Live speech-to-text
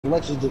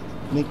Alexis to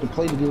make the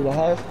play to do the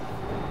half.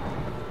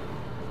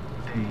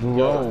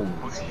 Bro,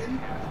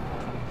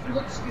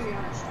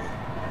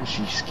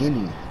 she's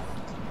skinny.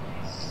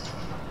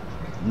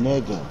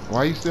 Nigga.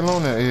 Why you still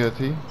on that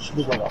LT? She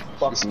look like a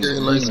fucking skinny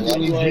like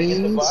skinny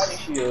jeans.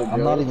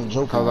 I'm not even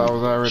joking. Cause I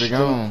was already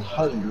gone.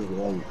 Tight,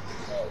 nigga,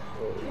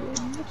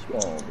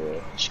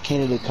 like, she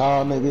came to the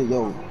car, nigga,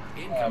 yo.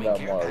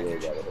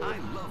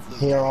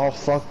 Hair all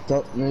fucked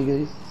up,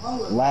 nigga.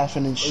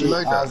 Laughing and shit.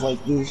 Like Eyes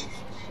like this.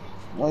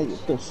 Like,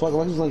 what the fuck?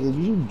 I'm just like, are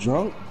you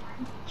drunk?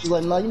 She's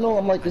like, nah, you know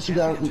I'm like this. You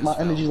got my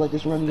energy's like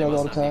this around you guys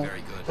all the time.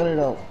 Cut it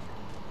out.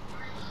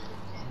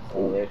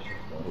 Oh, that shit.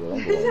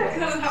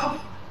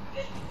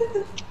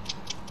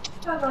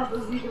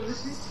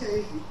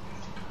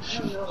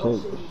 She's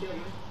cooked.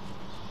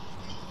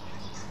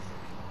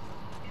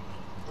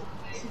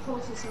 She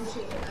posted some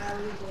shit that I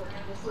really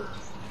don't.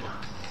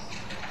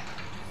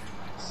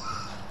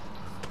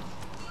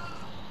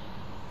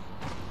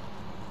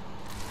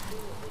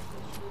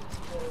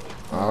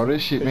 All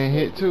this shit been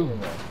hit too.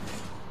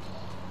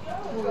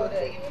 Yeah,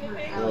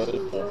 I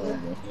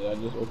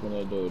just opened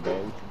that door,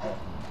 dog.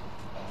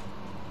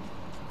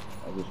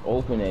 I just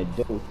opened that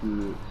door,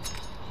 kid.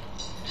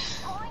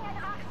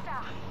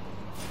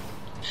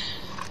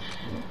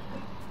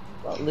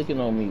 Stop licking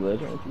on me,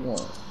 Legend. What you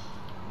want?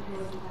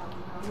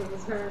 It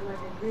was her like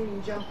a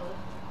green jumper.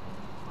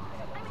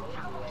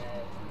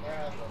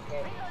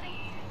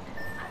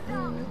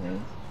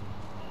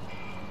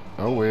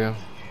 Oh well.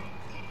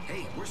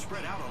 Hey, we're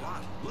spread out a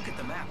lot. Look at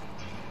the map.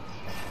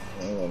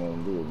 I ain't got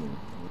nothing to do with me.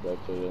 You gotta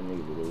tell that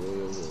nigga to the way.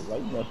 Why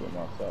you messing with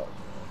my socks?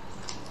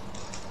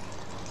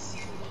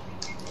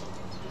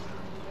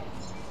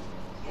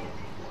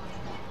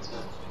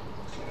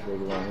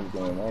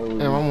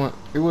 Damn,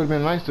 it would have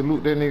been nice to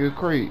loot that nigga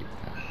crate.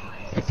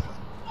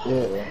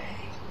 Yeah.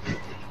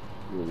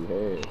 Really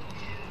had.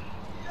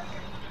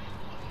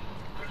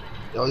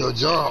 Yo,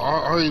 John,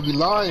 I heard you be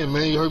lying,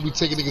 man. You heard me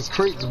taking niggas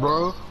crates,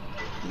 bro.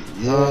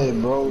 Yeah,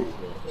 bro.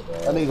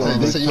 That nigga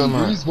They say you're a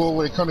grease boy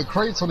when it come to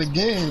crates on the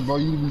game, bro.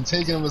 You be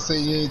taking them and say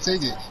you ain't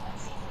take it.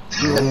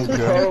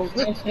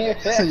 yeah,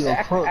 say you're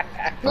a crook.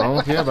 I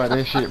don't care about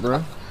that shit,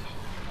 bro.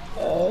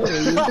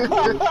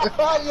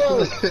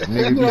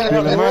 Nigga be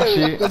stealing my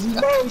shit.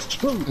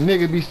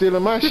 Nigga be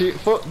stealing my shit.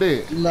 Fuck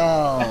that.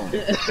 No.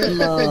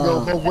 Go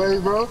both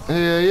ways, bro.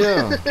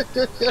 Yeah.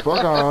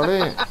 Fuck all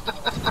that.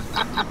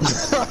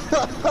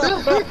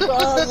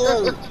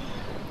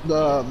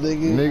 Nah,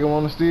 nigga. Nigga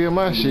wanna steal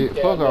my shit.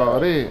 Fuck all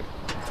that.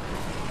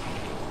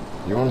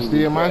 You wanna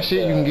steal my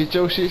shit? You can get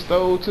your shit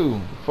stole too.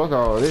 Fuck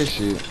all that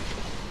shit.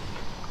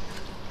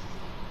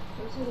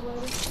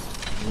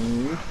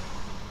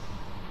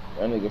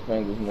 That nigga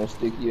fingers more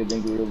stickier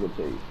than gorilla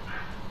tape.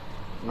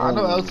 I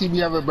know LTB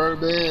having bird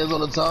bands all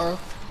the time.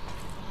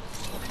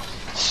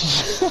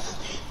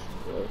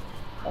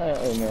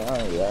 Hey man, I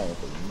ain't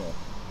thinking no.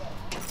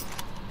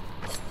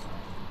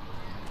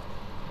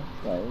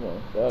 Nah, you know,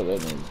 that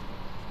nigga.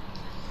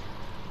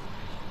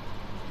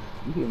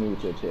 You hit me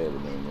with your tail,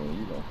 man.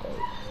 You don't fight.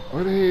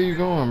 Where the hell you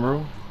going,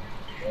 bro?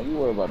 Man, you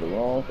worry about the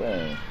wrong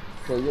thing.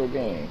 Play your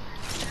game.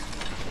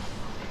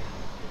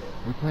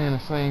 We playing the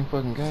same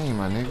fucking game,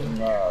 my nigga.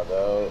 Nah,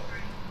 dog.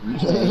 You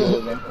playing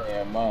yours, I'm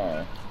playing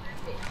mine.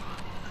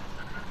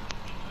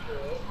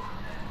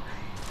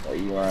 Like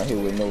you around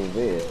here with no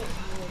vest.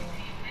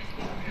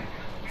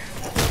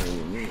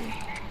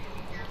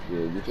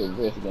 Yeah, get your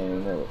vest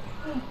game up.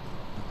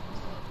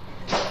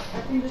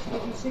 I can just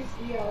give you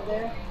 60 out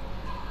there.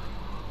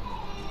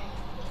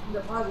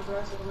 Deposit the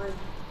rest of the money.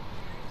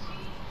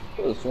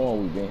 Could have sworn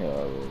we been here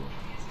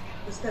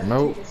already.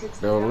 Nope,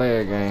 that was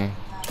lag game.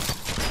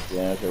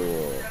 Yeah, sure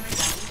was.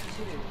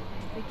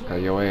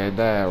 Cause your ass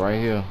died right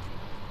here.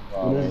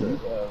 Oh, man, The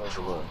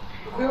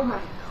bill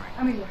money. I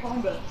mean the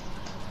phone bill.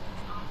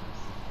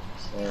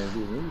 man,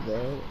 get me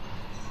bad.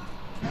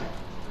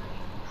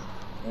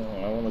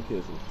 I wanna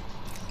kiss her.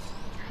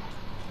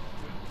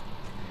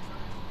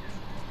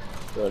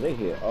 Bro, they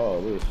hit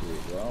all this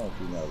shit, bro. I don't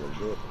see no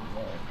regret from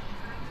that.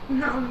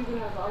 No, you can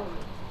have all of it.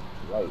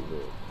 Right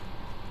there.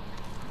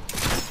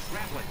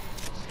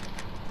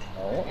 I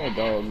want no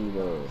dog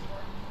either.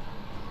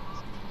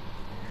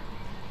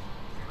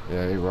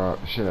 Yeah, they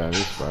robbed the shit out of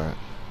this spot.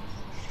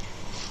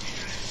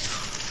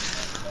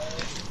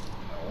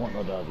 I want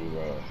no dog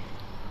either.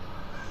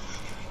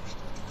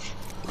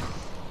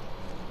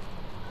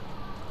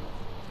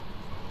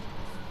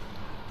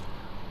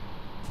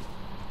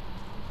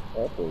 I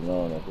should have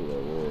known that's who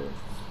that was.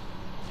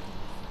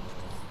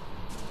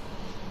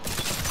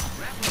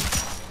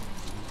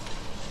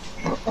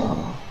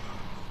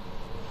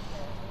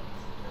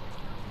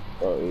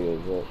 Oh, he is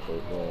up so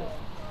fast.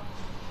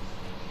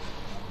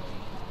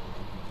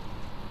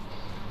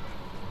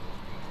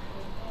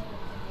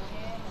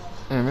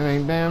 Damn, it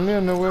ain't damn near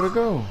nowhere to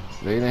go.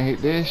 They done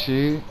hit that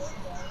shit.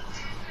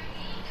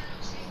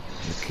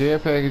 The care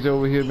package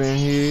over here been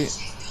hit.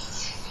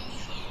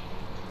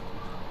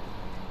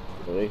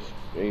 So they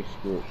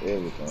screwed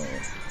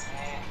everything.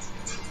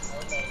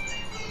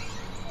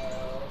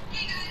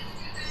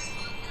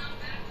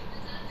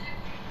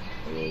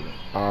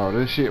 Oh,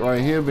 this shit right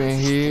here been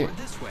hit. Or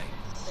this way.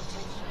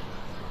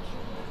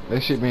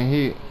 That shit been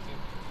hit.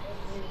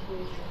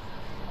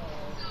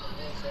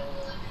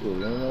 Shit, ain't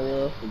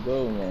nowhere else to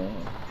go, man.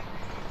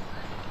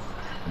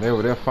 They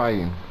were there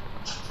fighting.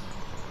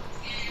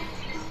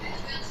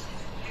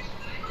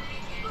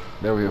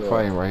 They were here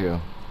fighting right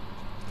here.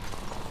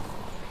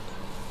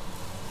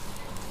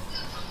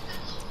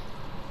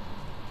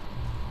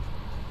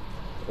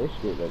 They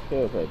shit that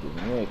care package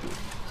naked.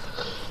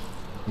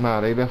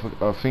 Nah, they left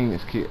a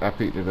Phoenix kit. I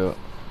picked it up.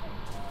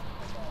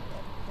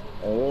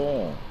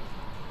 Oh,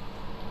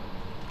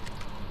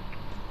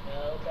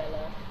 yeah.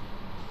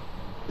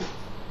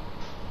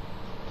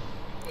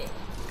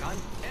 Gun,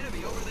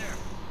 enemy over there.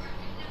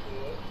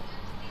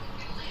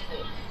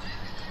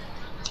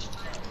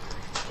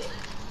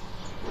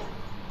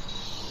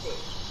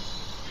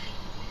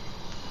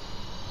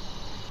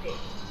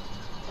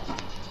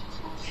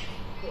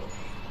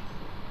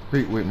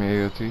 Creep with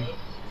me, LT.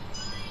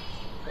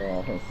 Oh,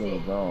 I can't see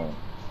it gone.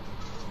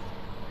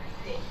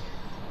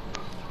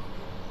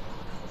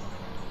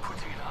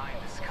 Putting an eye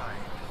in the sky.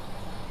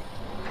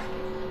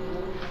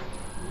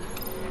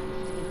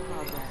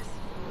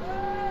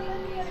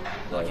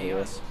 Lucky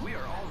us, we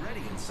are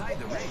already inside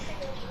the ring.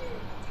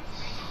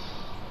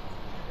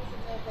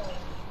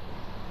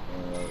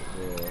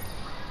 Yeah.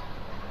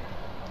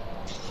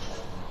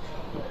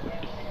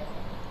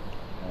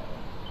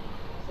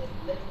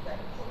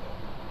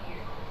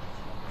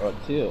 Or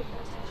tilt.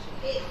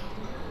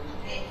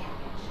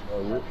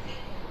 Or rip.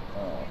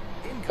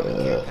 Incoming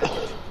care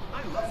package. I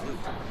love loot.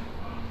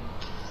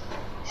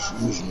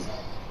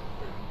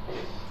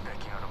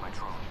 Backing out of my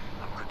drone.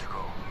 I'm good to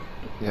go.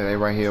 Yeah, they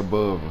right here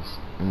above us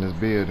in this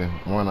building.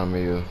 One of them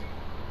is.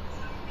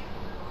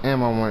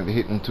 And I wanted to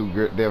hit them two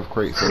death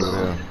crates over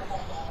there.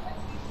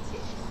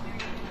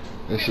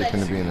 This shit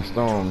finna be in a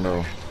storm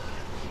though.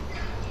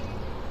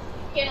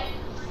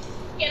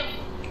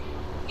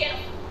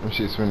 Them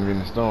shit's finna be in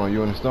the storm.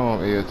 You in the storm,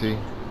 ALT?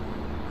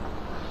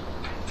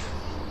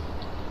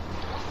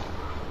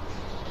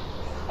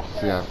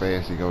 See how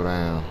fast he go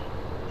down.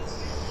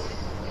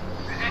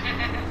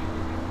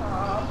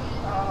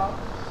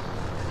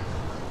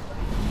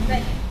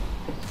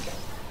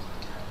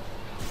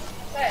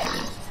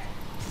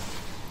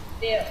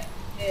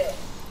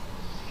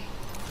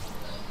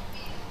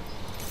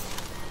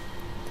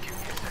 Give me a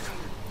second.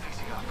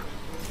 Fixing up.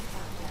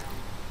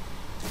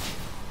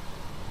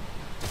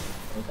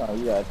 Sometimes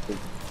you gotta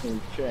take the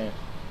chance.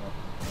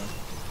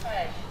 To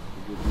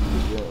get you to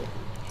go.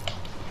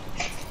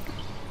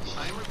 I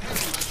am repairing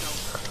myself.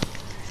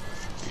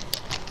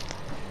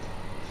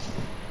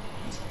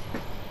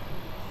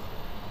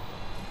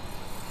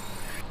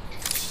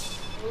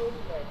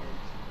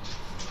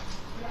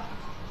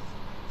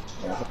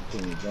 I'm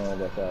continue going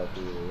back out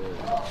through the road.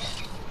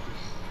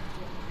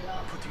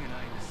 Putting an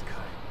eye in the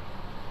sky.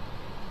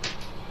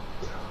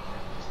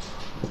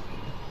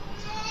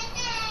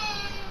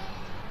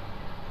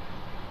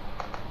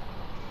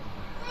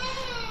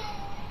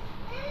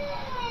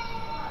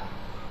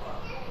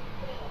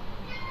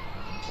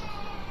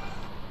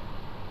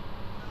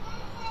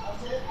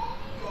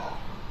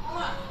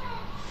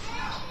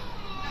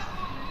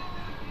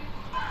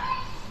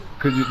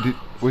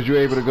 Was you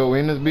able to go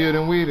in this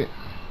building with it?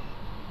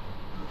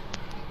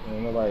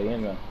 Ain't nobody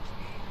in there.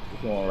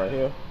 This one right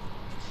here.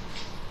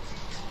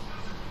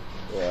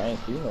 Yeah, I ain't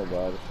see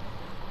nobody.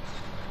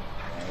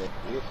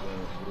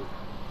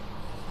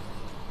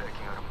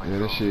 Backing out of my Yeah,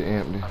 this shit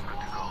empty. I'm good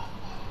to go.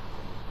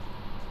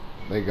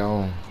 They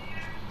gone.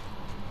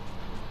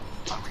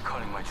 I'm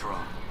recalling my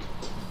drone.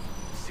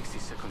 60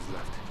 seconds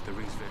left. The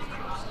ring's very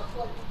close.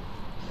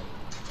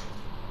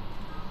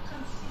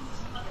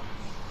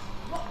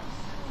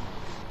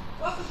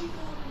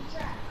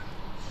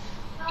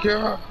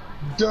 God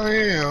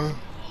damn.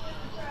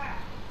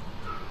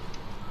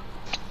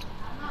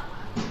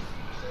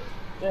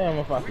 Damn,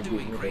 if I We're could doing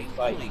get me great. to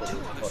fight Only for 2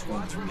 this other fucking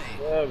squads remain.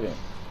 7. They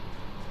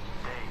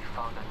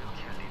found a new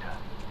kill leader.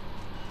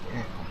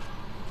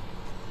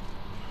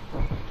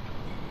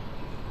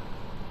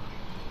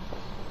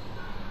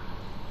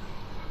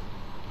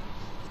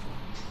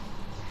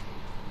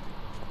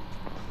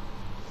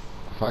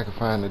 If I could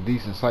find a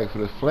decent site for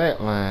this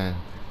flat line,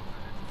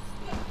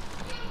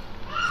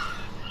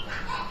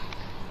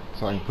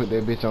 so I can put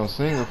that bitch on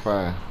single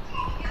fire.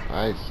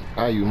 I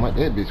use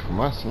that bitch for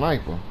my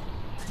sniper.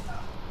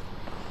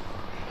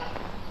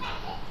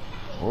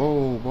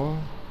 Whoa, boy.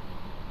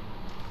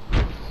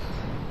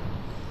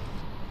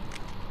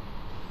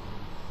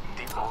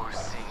 The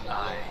all-seeing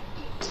eye.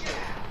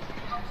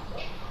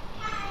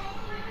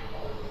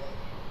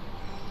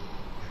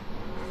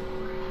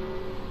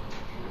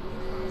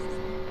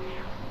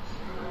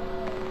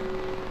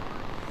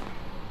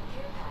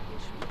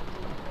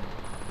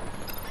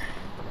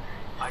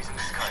 Eyes in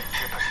the sky.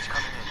 Care package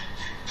coming in.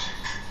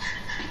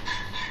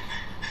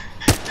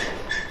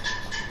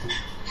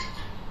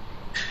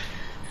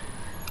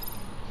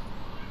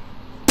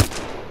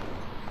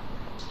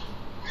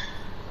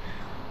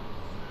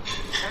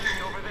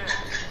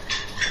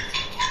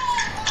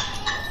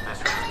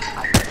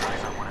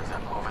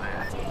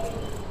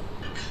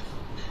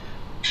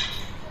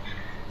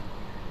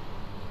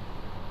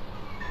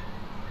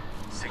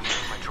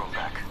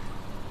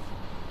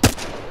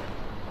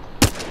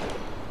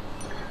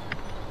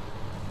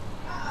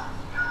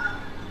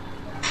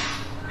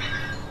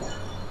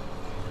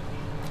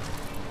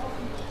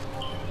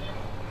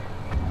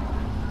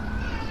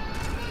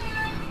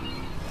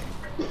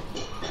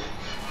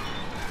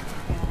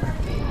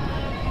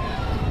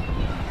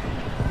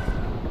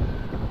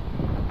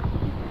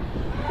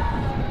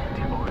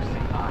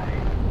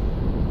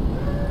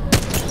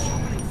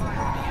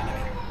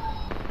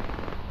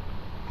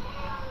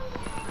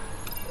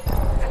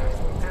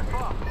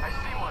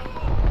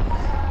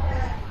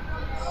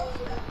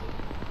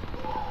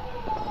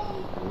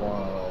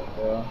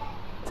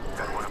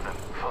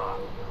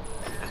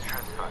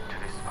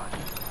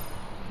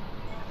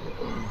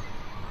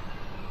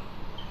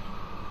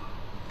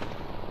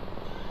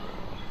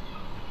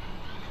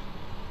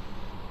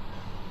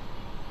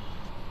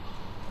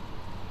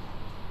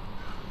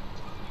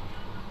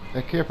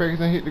 That care package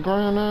done hit the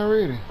ground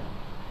already.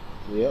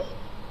 Yep.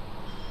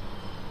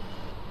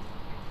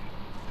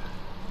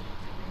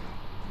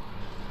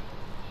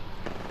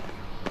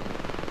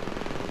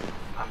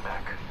 I'm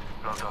back.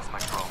 Logged off my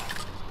drone.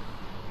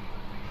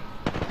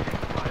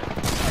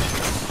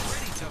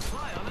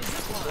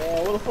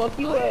 Yeah, where the fuck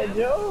you at,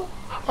 Joe?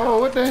 Oh,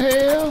 what the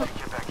hell?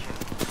 Get back in.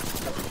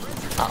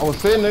 I was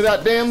setting it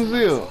out damn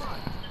zip.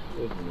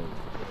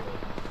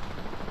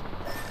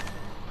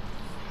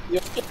 Yo,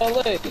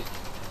 LA.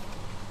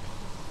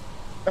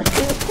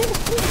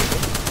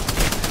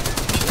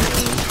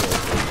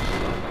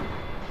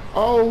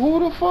 Oh, who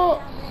the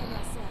fuck?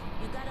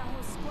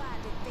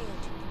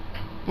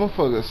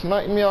 Motherfucker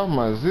sniped me off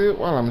my zip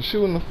while I'm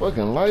shooting the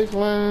fucking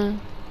lifeline.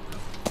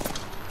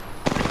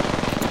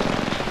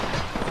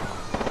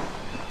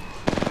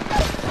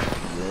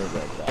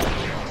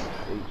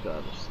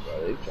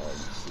 They trying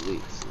to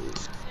sleep.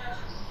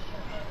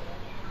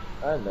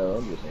 I know,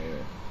 I'm just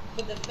saying.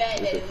 But the fact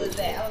that it was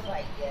that, I was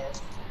like,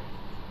 yes.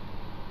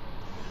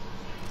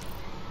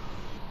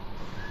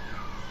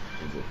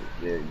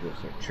 They're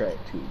just attract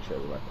to each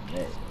other like a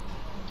magnet.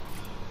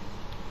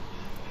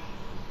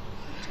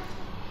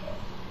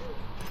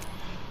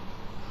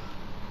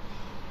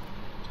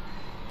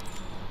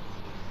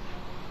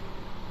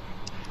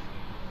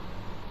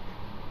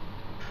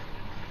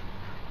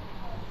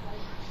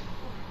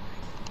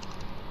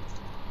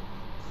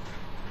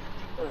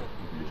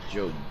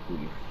 Joe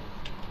booty.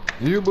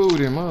 You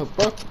booty,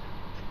 motherfucker.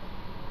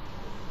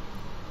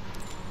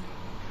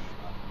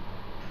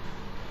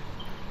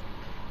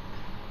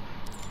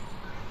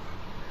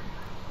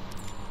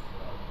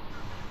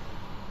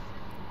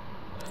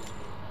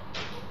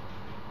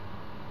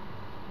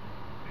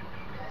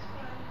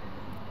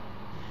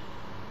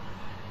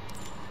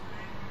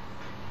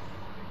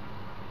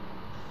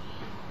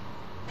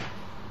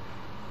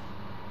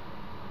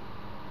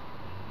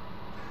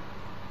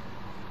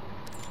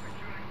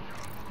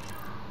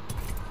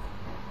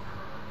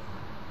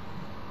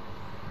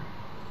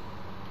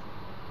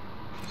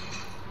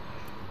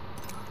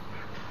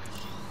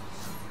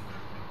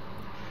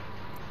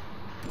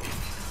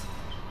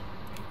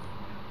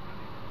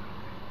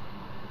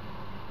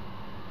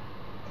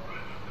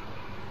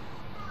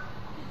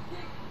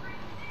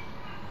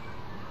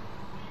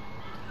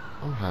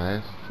 I'm high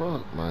as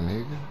fuck, my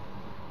nigga.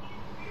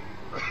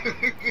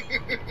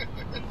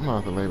 I'm gonna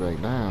have to lay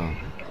back down.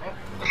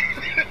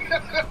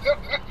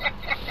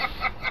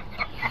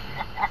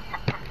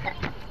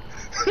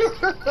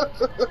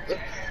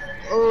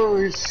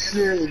 Oh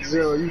shit,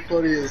 Joe, you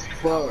funny as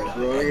fuck,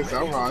 bro.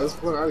 I'm high as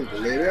fuck. I need to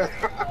lay down.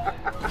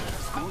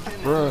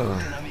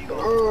 Bruh.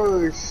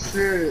 Oh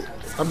shit.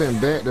 I've been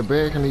back to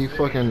back in these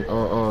fucking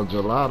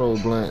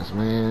gelato blunts,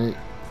 man.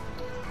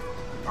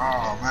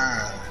 Oh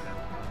man.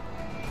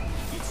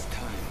 It's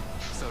time.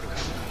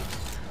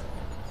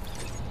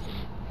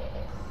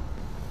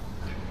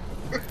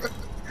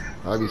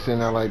 I be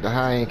sitting out like the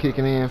high ain't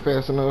kicking in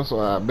fast enough, so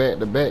I back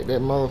to back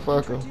that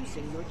motherfucker.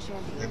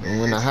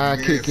 And when the high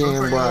kick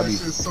in, boy, I be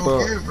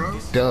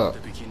fucked up.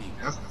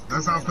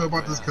 That's how I feel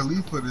about this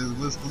Khalifa, this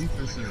Wiz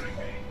Khalifa shit.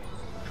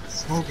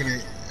 Smoking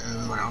it,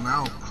 and like, I'm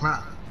out,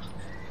 clap.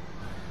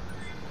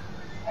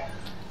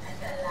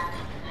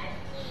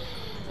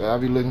 I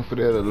be looking for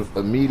that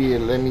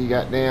immediate, let me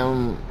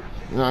goddamn,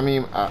 you know what I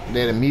mean?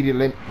 That immediate,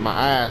 let my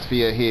eyes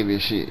feel heavy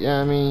shit, you know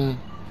what I mean?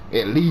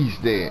 At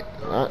least that.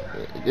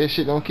 That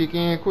shit don't kick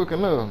in quick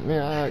enough.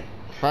 Man, I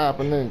pop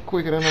a nothing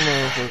quicker than a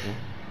motherfucker.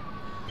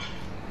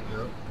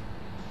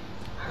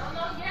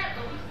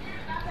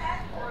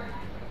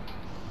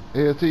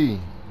 LT.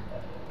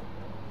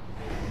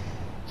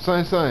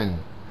 Son.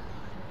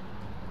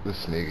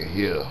 This nigga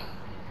here.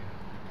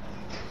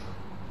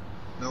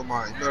 No,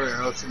 my, no,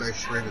 that LT like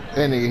straight.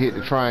 That nigga hit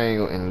the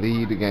triangle and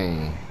lead the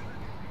game.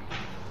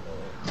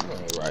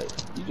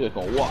 Right. You just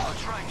gonna walk. I'll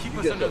try and keep You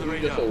us just under the so,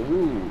 you just radar. so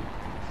rude.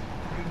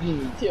 You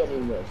didn't even tell me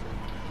nothing.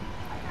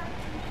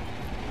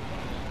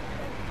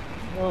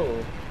 No.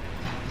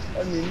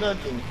 I mean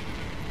nothing.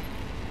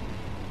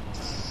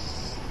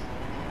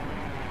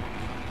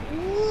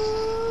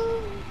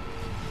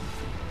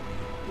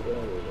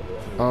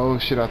 Oh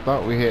shit, I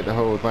thought we had the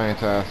whole thing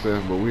to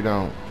ourselves, but we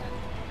don't.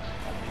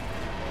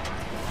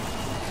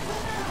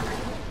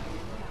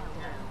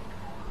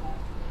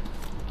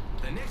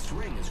 The next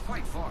ring is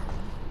quite far.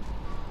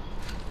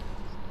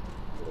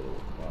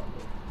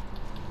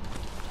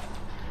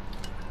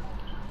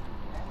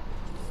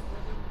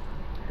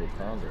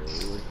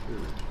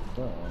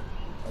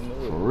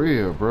 For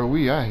real, bro,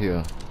 we out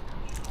here.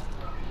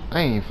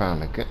 I ain't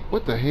found a gun.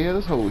 What the hell?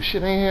 This whole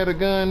shit ain't had a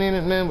gun in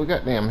it, man. We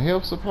got damn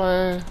health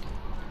supplies.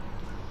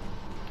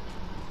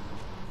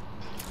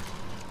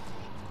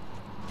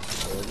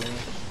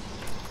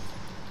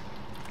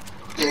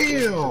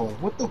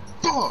 Damn, what the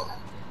fuck?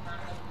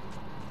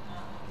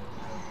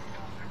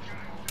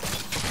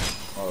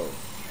 Oh,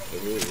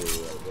 it is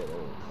really like that.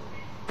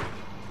 Oh.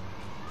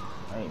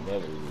 I ain't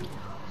never used it.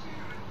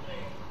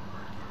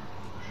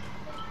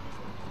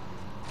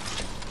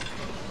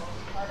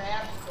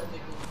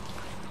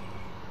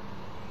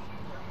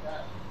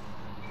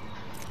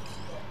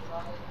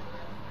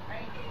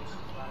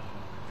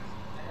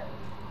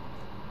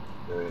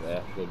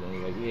 But then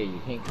he's like, yeah, you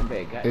can't come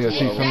back. Got They'll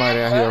see somebody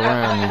out here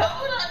around me.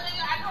 Hold on,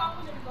 nigga. I know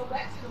I'm gonna go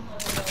back to the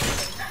mother.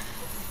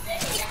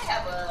 Dang, I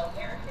have an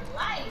American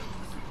life.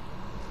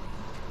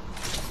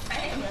 I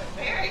am an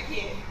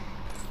American.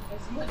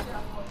 As much as I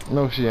want.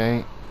 No, she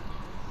ain't.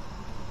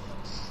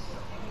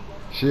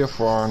 She a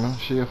foreigner.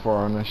 She a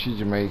foreigner. She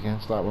Jamaican.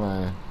 Stop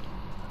lying.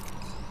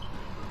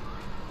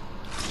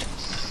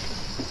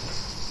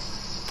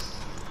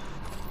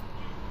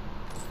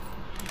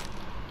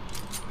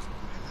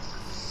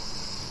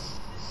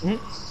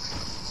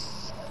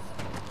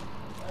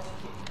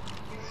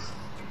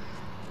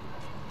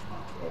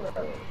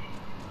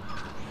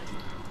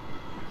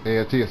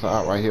 LT is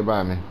out right here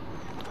by me.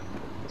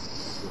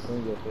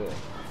 Something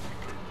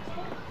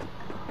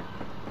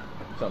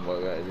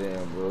about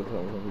goddamn, bro.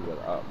 Something got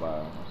out by.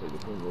 I say the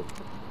finger.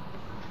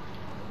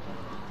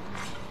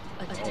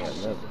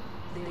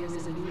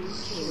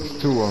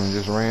 Two of them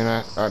just ran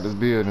out this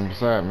building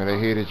beside me. They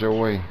headed your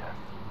way.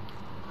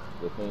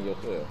 Defend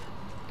yourself.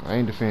 I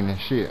ain't defending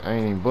shit. I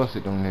ain't even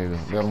busted them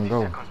niggas. Let them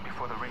go.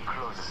 Before the ring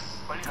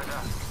closes.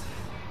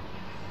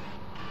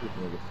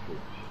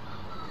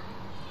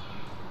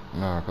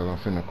 Nah, cause I'm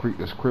finna creep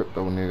this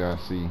crypto nigga I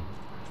see.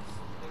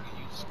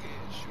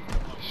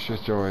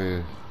 Shut your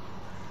ass.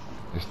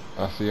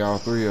 I see all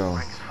three of them.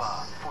 Rings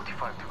far.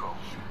 45 to go.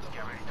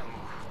 Get ready to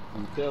move.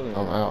 I'm telling you.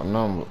 I'm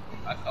outnumbered.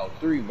 I caught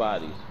 3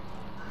 bodies.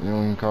 You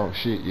don't even caught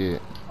shit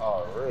yet.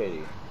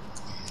 Already.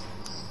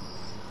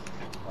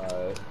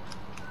 Alright.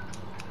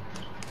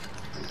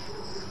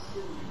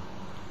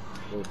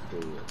 Let's see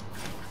it.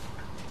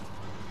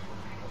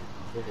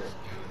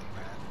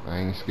 I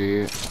ain't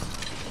scared.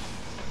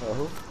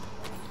 Uh-huh.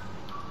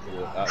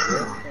 Yeah, out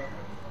there.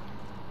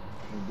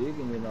 I'm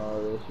digging in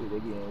all that shit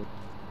again.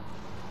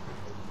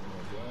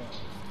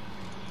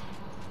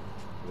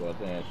 Well, I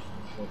think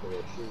think of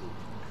that shit.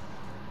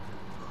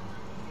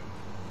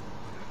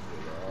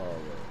 Yeah, all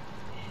that.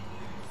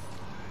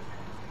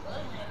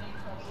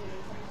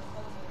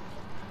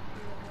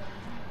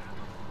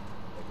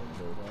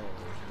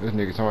 This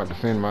nigga talking about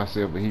defend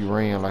myself, but he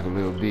ran like a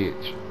little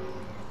bitch.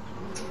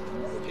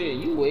 Shit,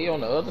 you way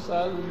on the other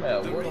side of the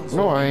map. What?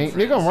 No, I ain't.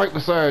 Nigga, I'm right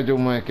beside your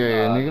monkey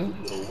ass, nigga.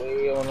 You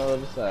way on the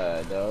other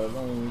side, dog.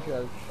 Don't even try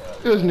to.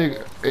 This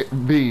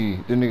nigga, B,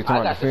 this nigga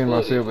talking about defend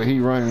myself, but he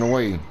running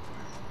away.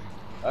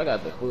 I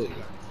got the footage.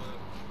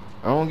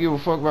 I don't give a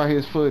fuck about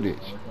his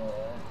footage.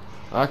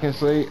 I can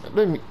say,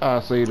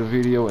 I'll save the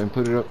video and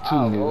put it up too,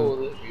 I'll nigga. roll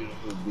this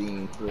beautiful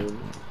bean footage.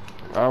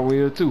 I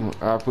will too.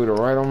 I'll put it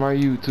right on my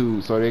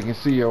YouTube so they can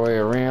see your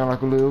ass ran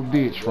like a little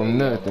bitch from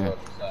nothing.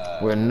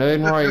 Well,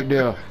 nothing right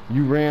there.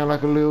 You ran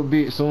like a little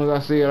bitch as soon as I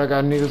said I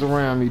got niggas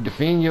around me.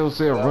 Defend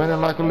yourself, running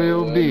like a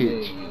little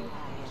bitch.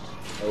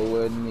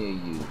 Nowhere near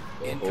you.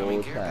 The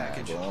whole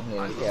time. Go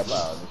ahead and cap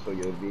out and so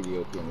your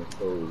video can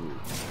expose you.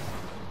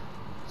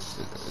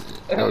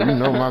 Yo, you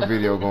know my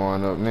video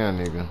going up now,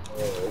 nigga.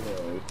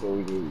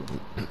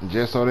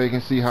 Just so they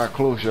can see how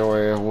close your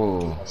ass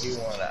was. He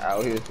wanna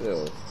out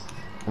himself.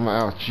 I'ma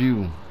out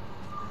you.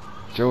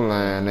 Your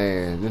lying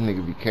ass. This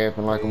nigga be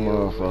capping like a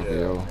motherfucker, yo. You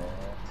know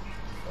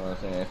what I'm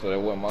saying? So that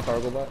wasn't my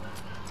cargo bot?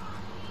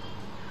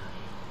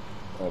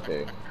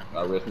 Okay.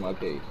 I rest my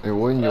case. It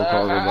wasn't your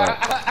cargo bot.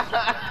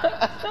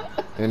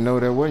 And no,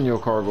 that wasn't your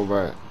cargo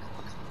bot.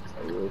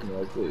 I rest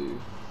my case.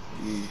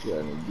 You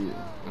trying to get me.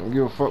 Don't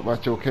give a fuck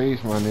about your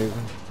case, my nigga.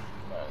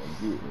 Trying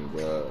to get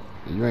me, dog.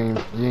 You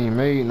ain't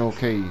made no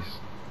case.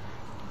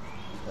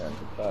 Trying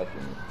to talk to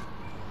me.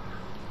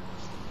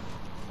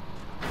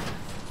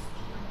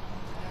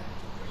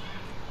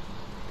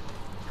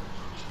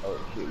 Oh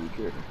shit, we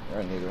tripping.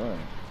 Run, nigga, run.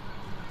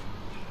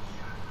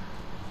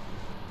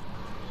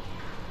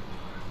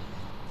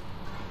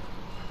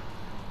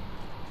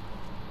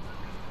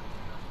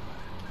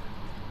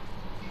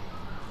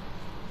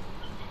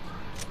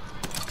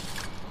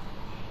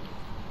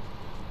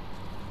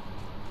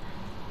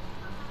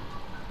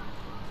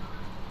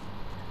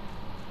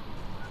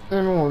 They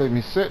won't let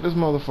me set this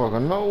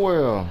motherfucker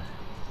nowhere.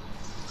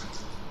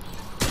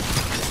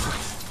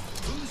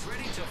 Who's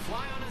ready to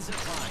fly on a zip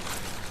line?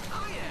 I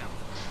am.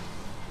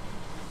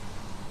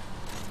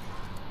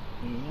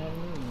 You know what I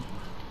mean?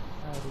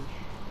 Howdy.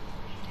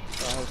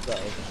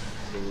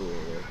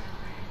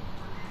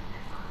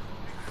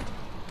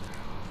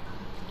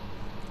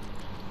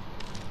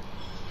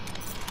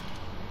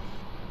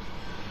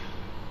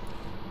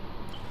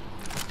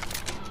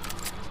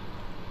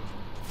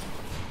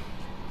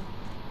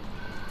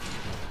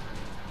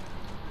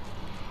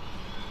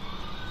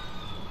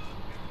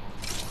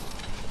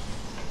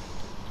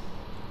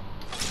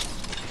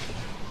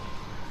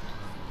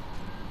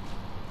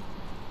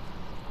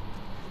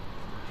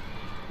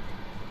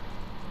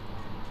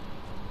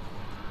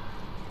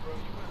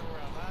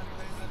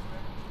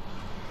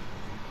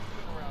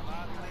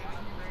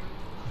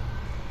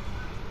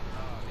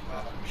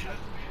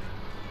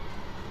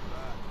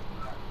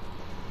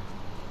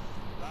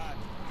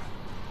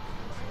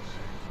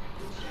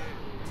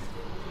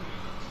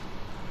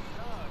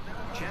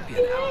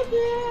 Champion out.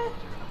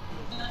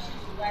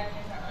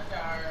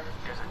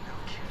 There's a new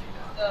cutie.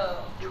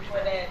 So before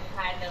that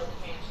high note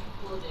came,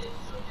 she pulled it.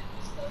 So it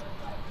just started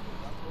like,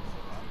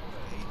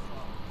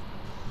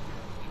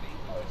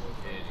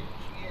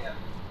 yeah.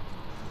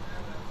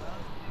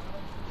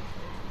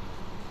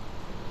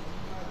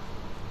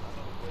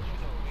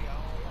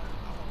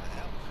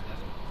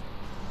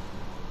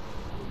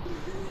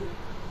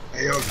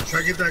 Hey yo,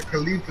 try to get that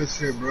Khalifa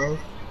shit, bro.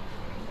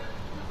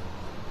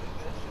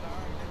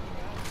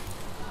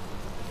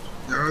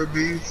 You heard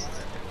Beast?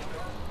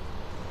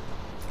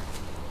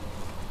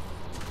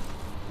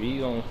 B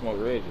gonna smoke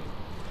Reggie.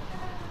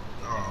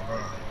 Oh, bro.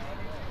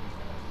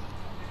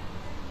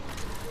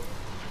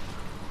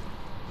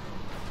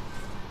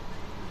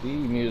 B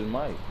muted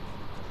Mike.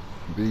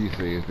 B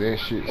says that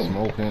shit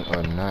smoking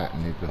or not,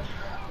 nigga.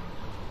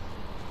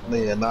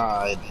 Yeah, nah,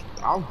 I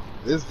don't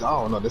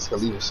know. This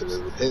Khalifa shit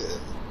is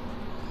hitting.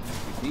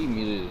 B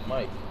muted his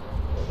mic.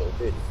 That's so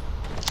petty.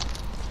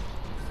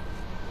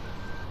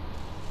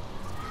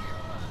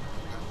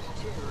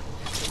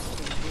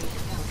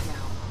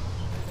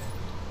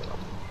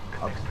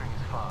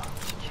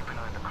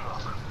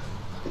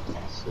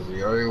 Shit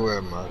be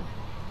everywhere, man.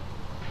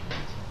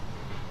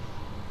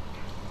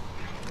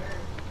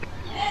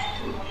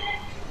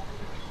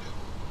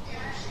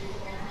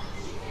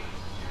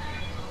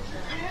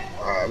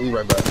 Alright, we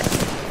right back.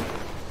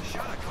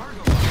 Shot a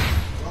cargo.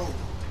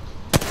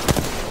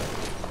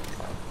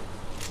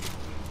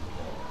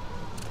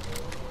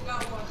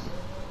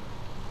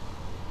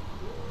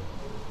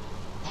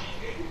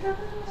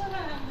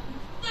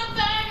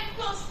 Somebody's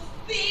supposed to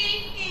be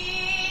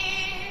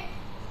here.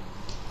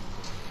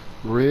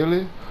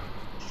 Really?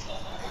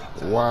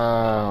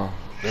 Wow.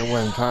 That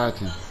wasn't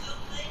Tati.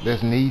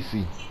 That's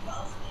Niecy.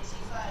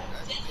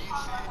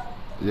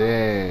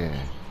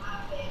 Yeah.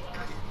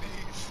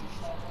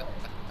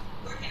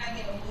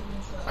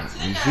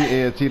 You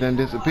see LT done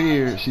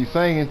disappeared. She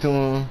singing to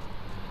him.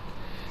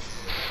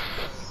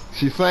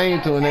 She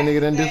sang to him. That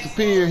nigga done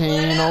disappeared. He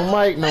ain't on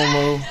mic no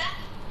more.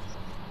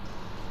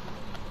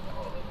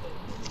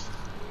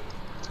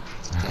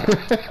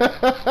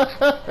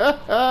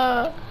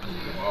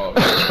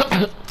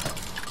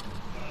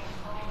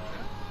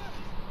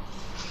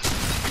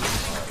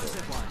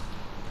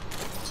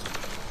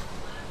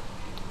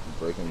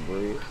 Breaking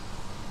bread.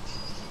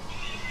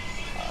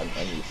 I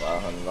need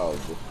 $500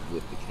 just to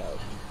get the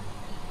couch.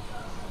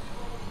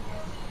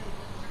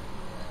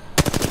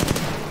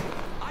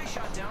 I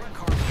shot down a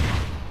cargo.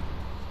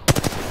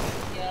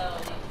 Yo,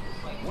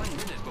 1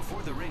 minute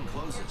before the ring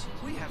closes.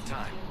 We have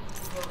time.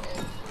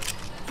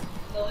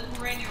 so it's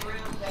raining real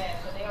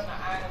fast, so they on the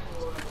iron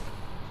board.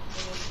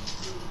 They need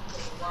to do the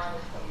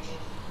water's coming in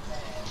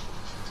fast.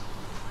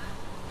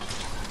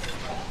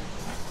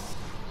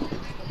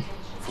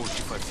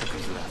 45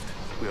 seconds left.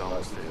 We're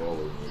almost there.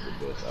 Always need the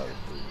best out of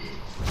food.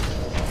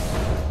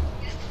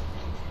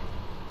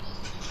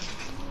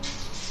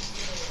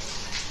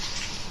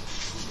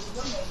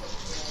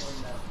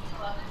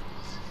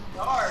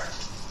 Dark.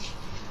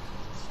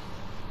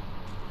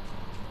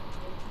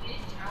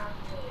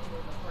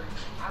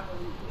 I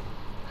believe it.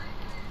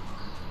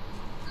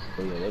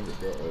 Oh yeah, that bitch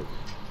that ugly.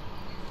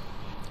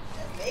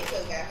 That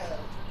makeup got her.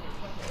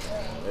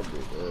 That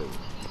bitch ugly.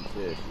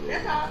 Yeah,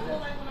 That's how I feel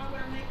like when I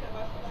wear makeup. I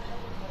feel like I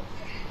look like.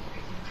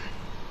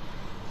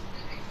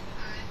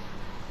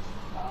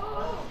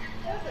 Oh,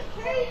 that's a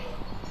cake.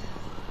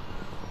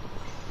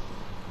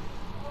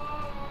 Oh,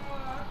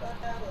 I thought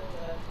that was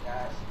a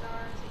gosh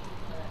darn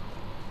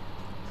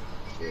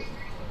tea.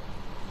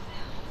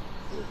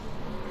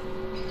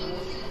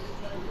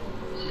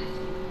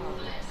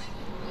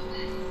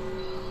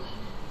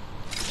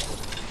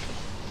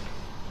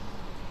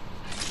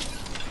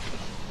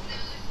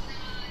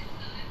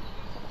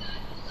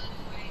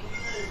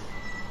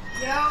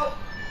 Yo.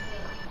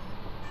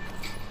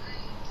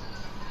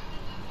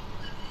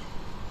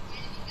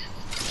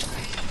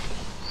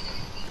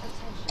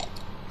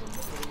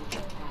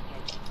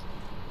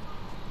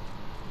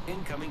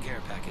 Incoming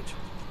care package.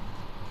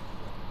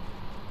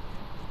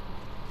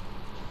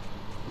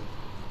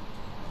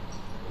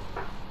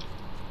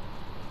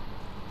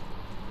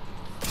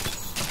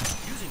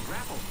 Using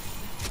grapple.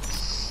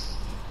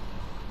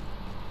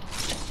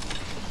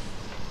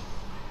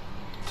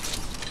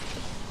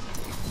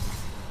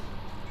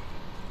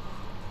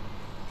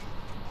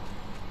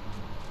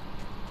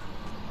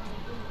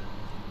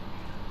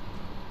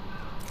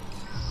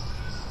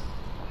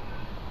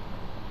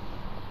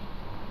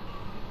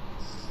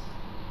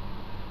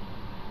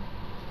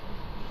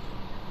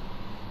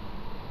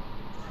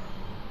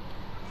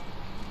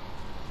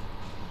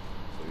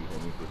 So you can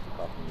make this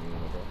coffee in the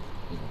bro?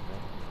 You know what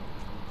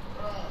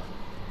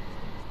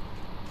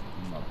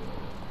I'm not doing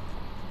that.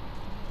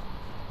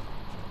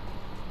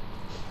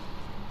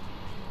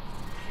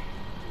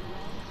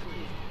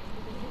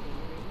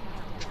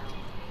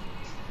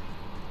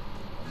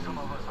 Some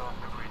of us are off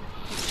the grid.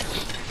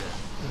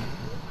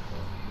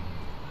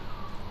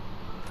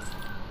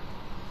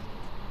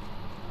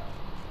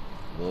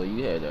 Well,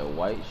 you had that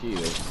white shield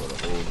for the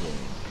whole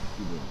game.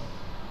 You didn't.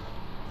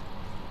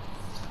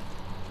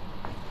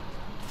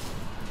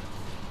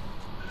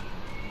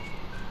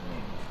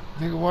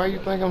 Nigga, why you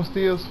think I'm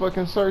still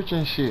fucking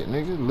searching shit,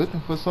 nigga?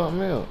 Looking for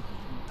something else.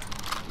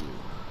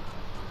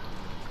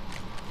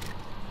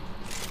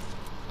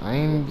 I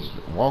ain't just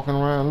walking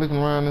around looking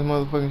around this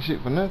motherfucking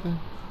shit for nothing.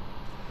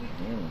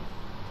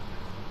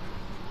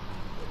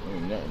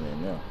 Ain't nothing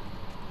in there.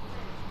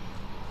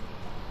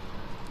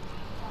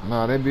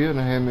 Nah, that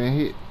building had me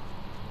hit.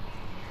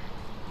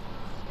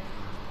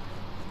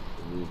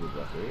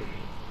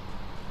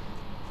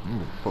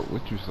 Fuck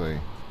what you say.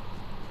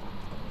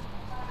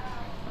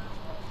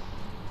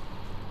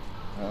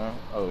 Huh?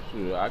 Oh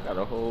shoot, I got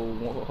a whole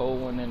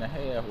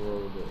 1.5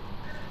 rolled up.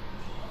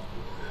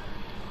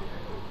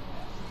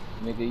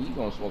 Nigga, you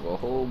gonna smoke a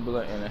whole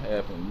blunt and a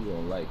half and you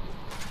don't like it.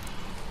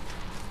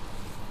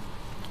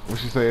 What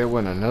she say, it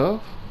wasn't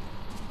enough?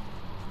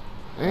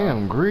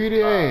 Damn,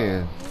 greedy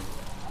ass.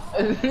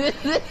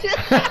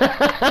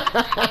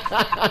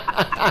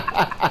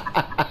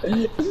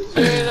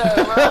 Straight up,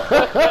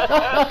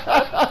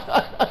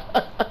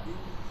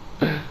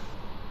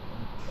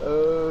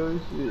 oh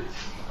shit.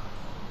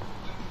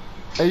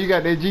 Hey, you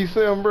got that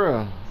G7,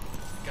 bro?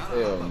 Gotta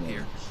Hell hop up no.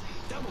 here.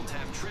 Double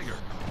tap trigger.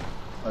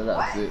 I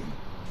got sick.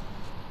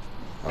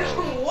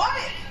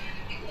 What?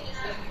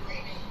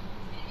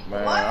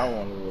 Man, I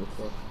wonder what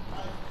the fuck.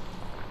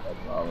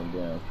 That's all I'm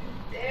down for.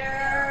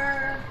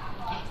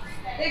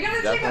 They're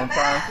gonna That's take what a I'm trying to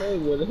bath. say.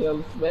 Where the hell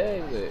is the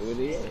bags at? Where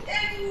they at?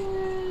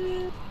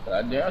 I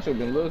damn sure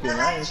been looking.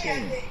 I ain't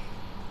seen it.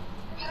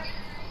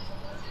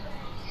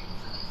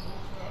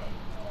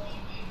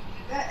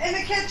 In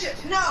the kitchen.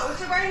 No,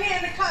 it's right here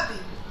in the cubby.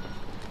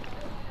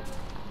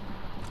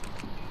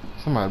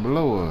 Somebody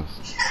below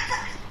us.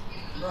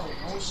 No,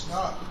 don't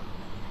stop.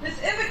 It's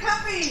in the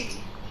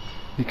cubby.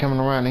 He coming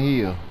around the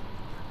hill.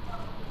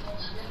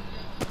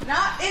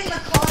 Not in the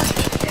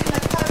closet. In the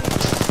cubby.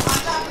 On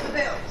top of the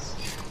bills.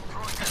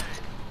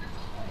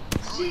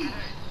 Gee.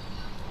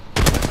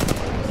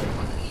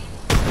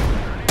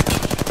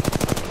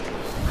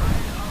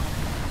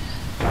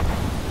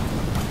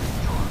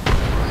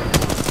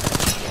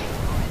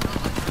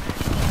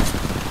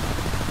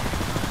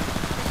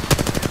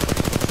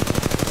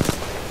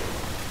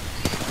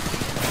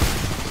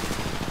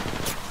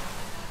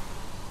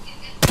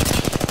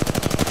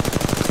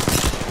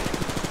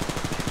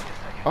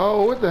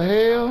 Oh, what the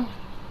hell?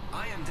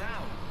 I am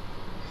down.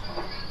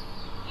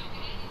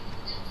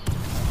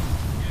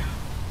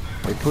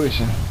 They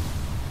pushing.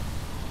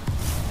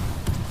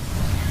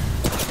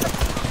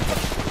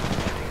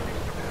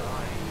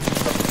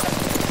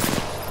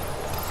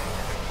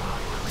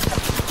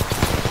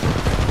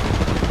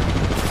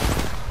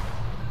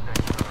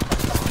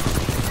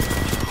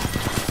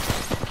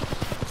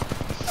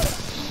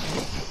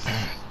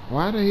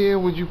 Why the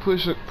hell would you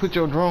put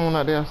your drone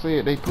out there? I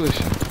said they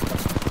pushing.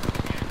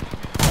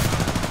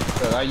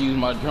 Cause I use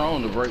my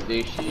drone to break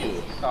their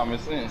shield. Common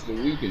sense to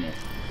weaken it.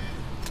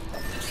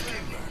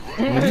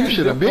 Well, you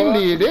should have been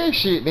did that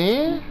shit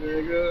then.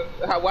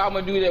 Why I'm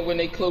gonna do that when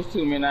they close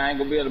to me and I ain't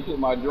gonna be able to put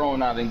my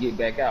drone out and get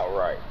back out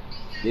right?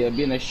 They'll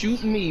be to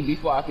shoot me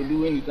before I can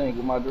do anything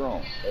with my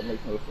drone. That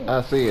makes no sense.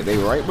 I said they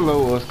right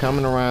below us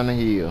coming around the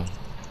hill.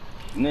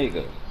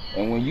 Nigga.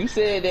 And when you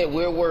said that,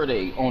 where were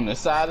they? On the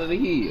side of the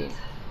hill.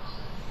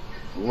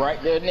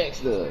 Right there next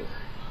to us.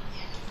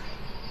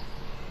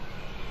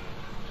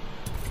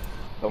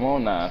 Come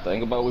on now,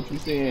 think about what you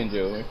saying,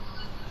 Joey.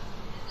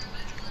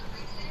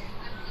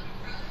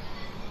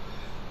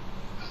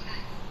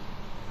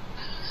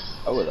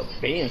 I would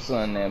have been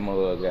son that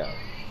mug out.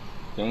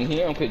 Can't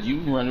hear him cause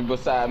you running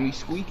beside me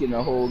squeaking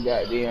the whole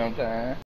goddamn time.